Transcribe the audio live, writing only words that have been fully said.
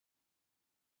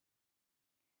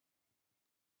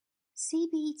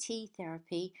CBT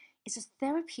therapy is a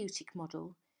therapeutic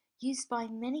model used by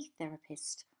many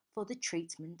therapists for the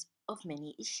treatment of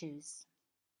many issues.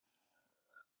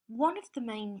 One of the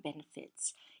main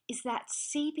benefits is that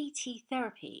CBT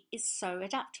therapy is so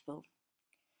adaptable.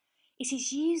 It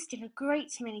is used in a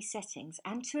great many settings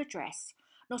and to address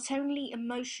not only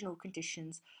emotional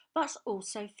conditions but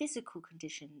also physical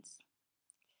conditions.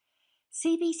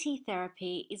 CBT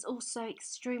therapy is also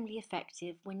extremely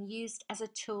effective when used as a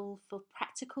tool for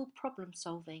practical problem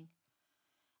solving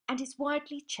and is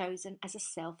widely chosen as a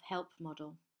self-help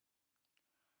model.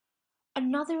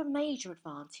 Another major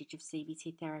advantage of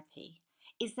CBT therapy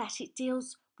is that it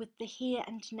deals with the here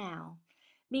and now,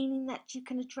 meaning that you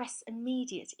can address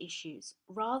immediate issues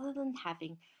rather than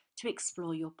having to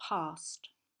explore your past.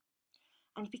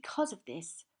 And because of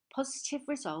this, positive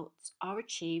results are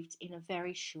achieved in a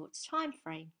very short time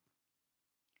frame.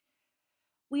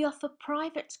 We offer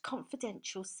private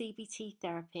confidential CBT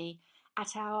therapy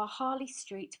at our Harley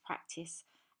Street practice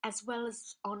as well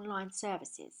as online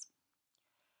services.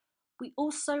 We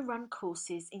also run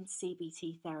courses in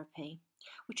CBT therapy,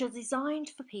 which are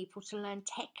designed for people to learn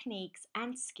techniques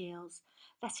and skills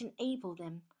that enable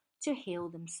them to heal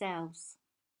themselves.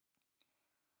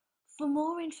 For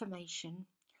more information,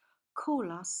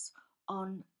 call us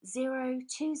on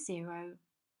 020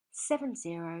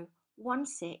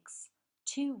 7016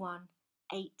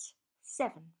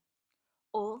 2187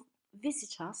 or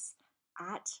visit us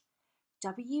at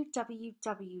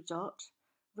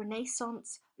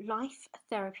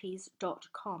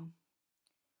www.renaissancelifetherapies.com.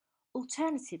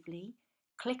 Alternatively,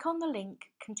 click on the link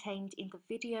contained in the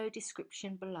video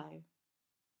description below.